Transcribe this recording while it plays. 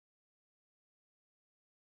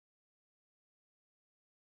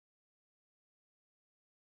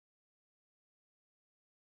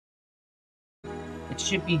It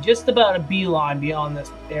should be just about a beeline beyond this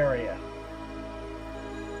area.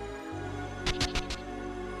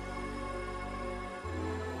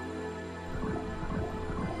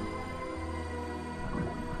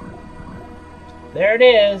 There it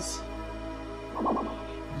is.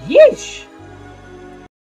 Yeesh!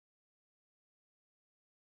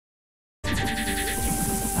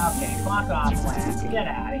 Okay, fuck off, Lance. Get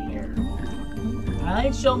out of here. I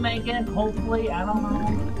think she'll make it, hopefully. I don't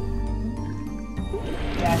know.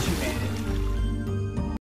 Yeah, she made it.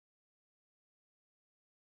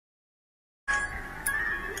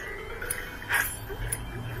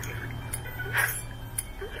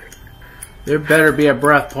 There better be a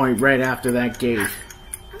breath point right after that gate.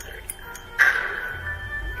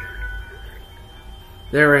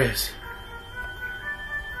 There is.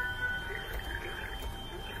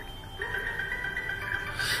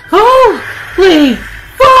 Holy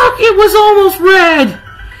fuck! It was almost red!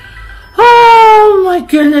 Oh my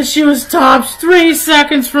goodness, she was tops 3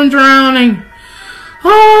 seconds from drowning!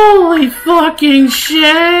 Holy fucking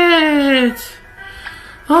shit!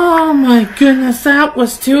 Oh my goodness, that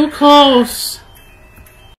was too close!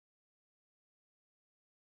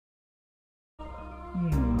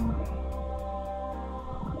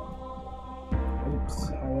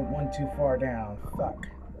 Oops, I went one too far down. Fuck.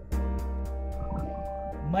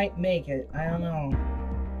 Might make it, I don't know.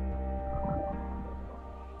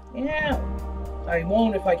 Yeah, I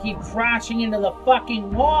won't if I keep crashing into the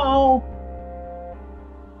fucking wall.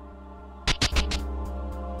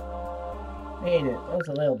 Made it. That was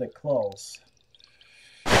a little bit close.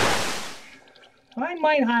 I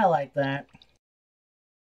might highlight that.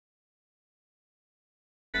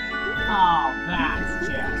 Oh, that's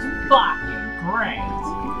just fucking great.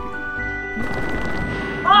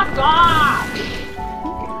 Fuck off!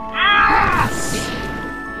 Ass!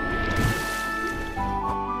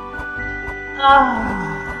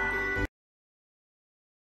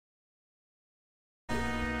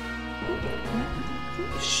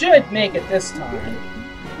 Should make it this time.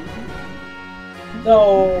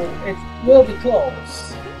 Though it will be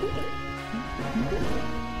close.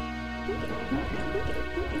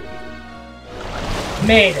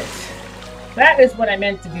 Made it. That is what I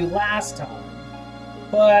meant to do last time.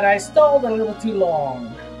 But I stalled a little too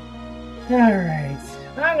long. Alright.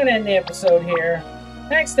 I'm gonna end the episode here.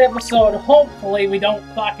 Next episode, hopefully we don't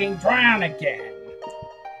fucking drown again.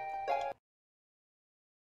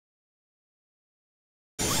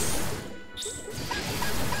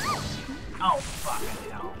 Oh,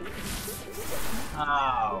 fucking hell.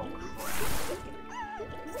 Oh, crap.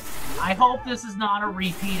 I hope this is not a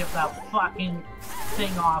repeat of that fucking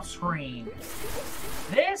thing off screen.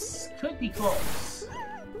 This could be close.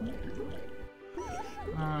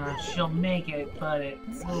 She'll make it, but it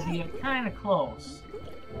will be kind of close.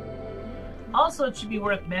 Also, it should be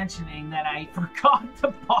worth mentioning that I forgot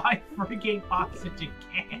to buy freaking oxygen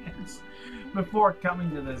cans before coming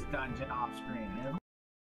to this dungeon off screen.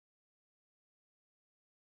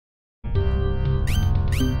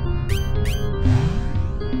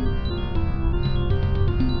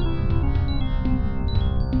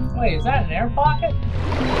 Wait, is that an air pocket?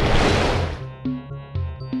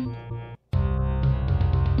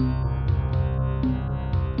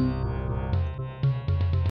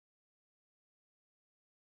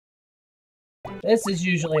 This is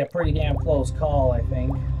usually a pretty damn close call, I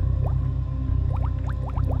think.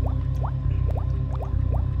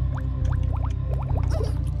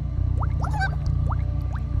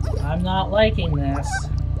 I'm not liking this.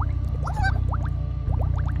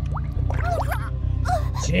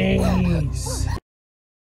 Jeez.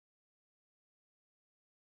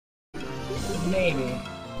 Maybe.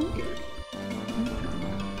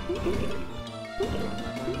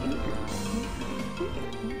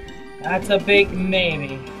 That's a big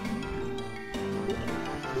maybe.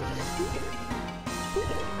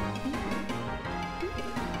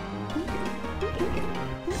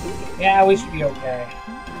 Yeah, we should be okay.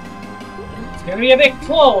 It's gonna be a bit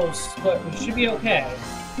close, but we should be okay.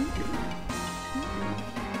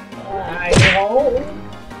 I hope.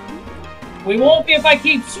 We won't be if I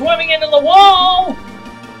keep swimming into the wall!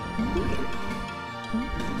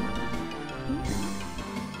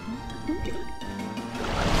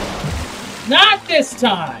 Not this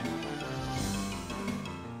time!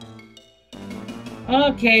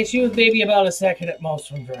 Okay, she was maybe about a second at most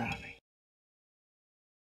from drowning.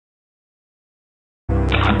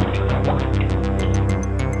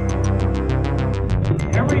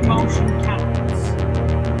 Every motion counts.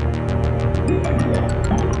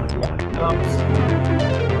 Oops.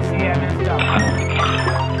 See, I messed up.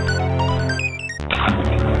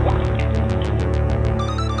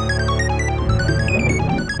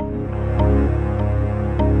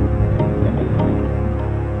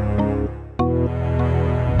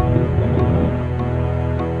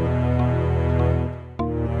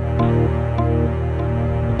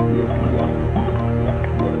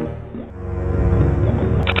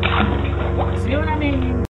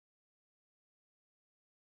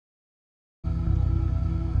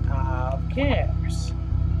 cares?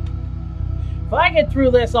 If I get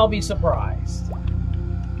through this, I'll be surprised.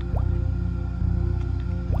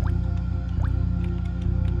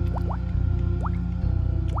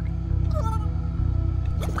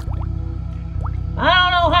 I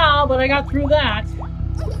don't know how, but I got through that.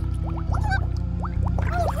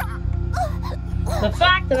 The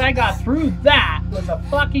fact that I got through that was a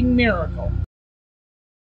fucking miracle.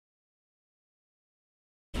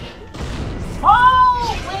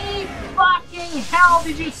 Holy fucking hell,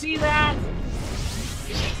 did you see that?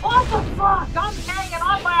 What the fuck? I'm hanging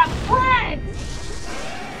on by a thread!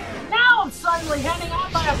 Now I'm suddenly hanging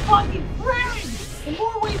on by a fucking thread! In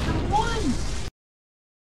more ways than one!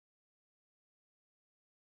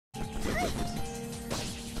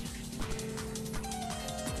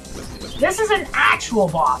 This is an actual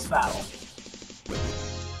boss battle.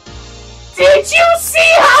 Did you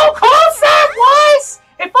see how close that was?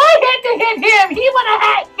 If I had to hit him, he would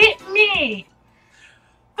have hit me.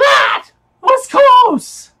 That was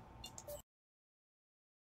close.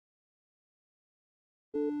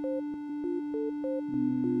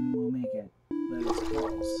 We'll make it. That was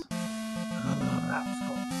close. That was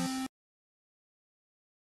close.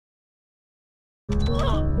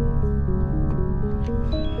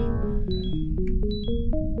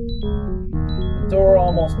 Door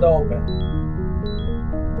almost open.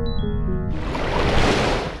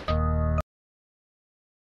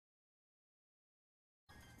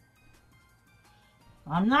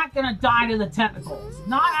 I'm not gonna die to the tentacles.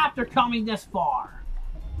 Not after coming this far.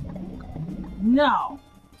 No.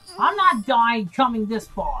 I'm not dying coming this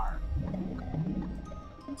far.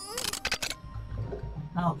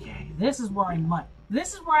 Okay, this is where I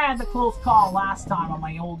had the close call last time on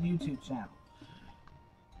my old YouTube channel.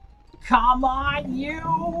 Come on, you!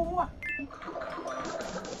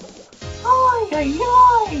 Oi, oi,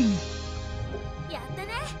 oi!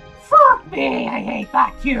 Fuck me! I hate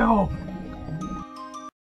that cube!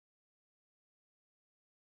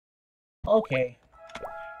 Okay.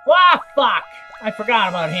 Ah, fuck! I forgot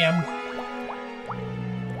about him.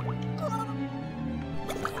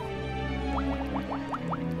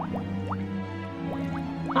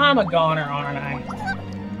 I'm a goner, aren't I?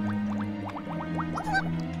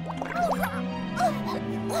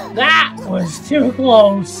 That was too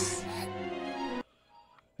close.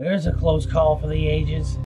 There's a close call for the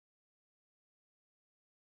ages.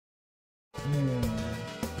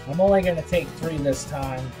 I'm only gonna take 3 this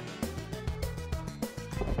time.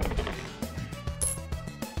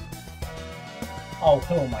 Oh,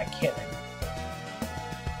 who am I kidding?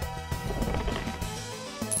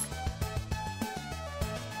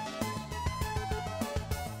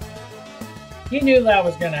 You knew that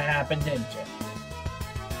was gonna happen, didn't you?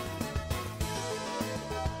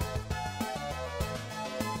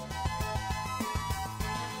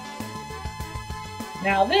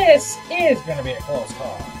 Now this is going to be a close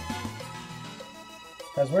call.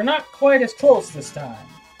 Because we're not quite as close this time.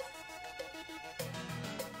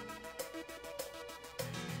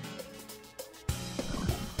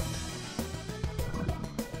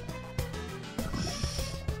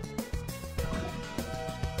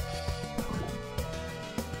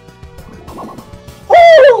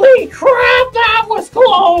 Holy crap, that was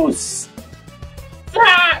close!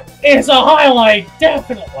 That is a highlight,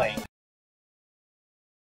 definitely!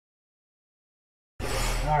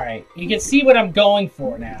 Alright, you can see what I'm going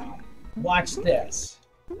for now. Watch this.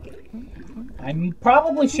 I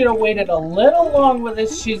probably should have waited a little long with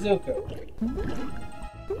this Shizuku.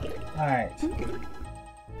 Alright.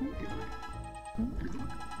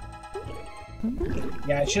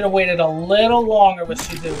 Yeah, I should have waited a little longer with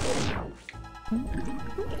Shizuku.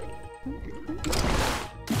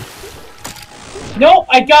 Nope,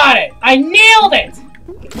 I got it! I nailed it!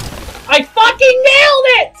 I fucking nailed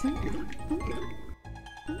it!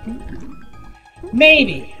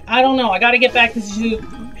 Maybe. I don't know. I gotta get back to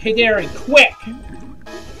Hideri quick.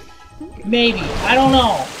 Maybe. I don't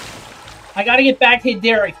know. I gotta get back to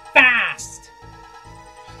Hideri fast.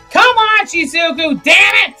 Come on, Shizuku!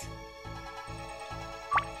 Damn it!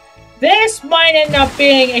 This might end up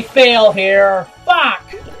being a fail here.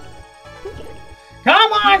 Fuck!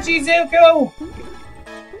 Come on, Shizuku!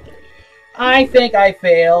 I think I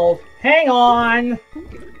failed. Hang on.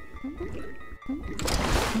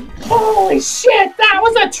 Holy shit! That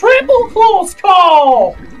was a triple close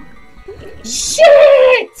call!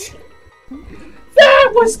 Shit!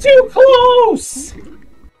 That was too close!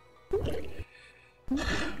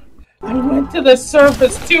 I went to the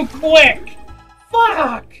surface too quick!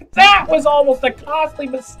 Fuck! That was almost a costly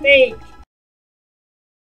mistake!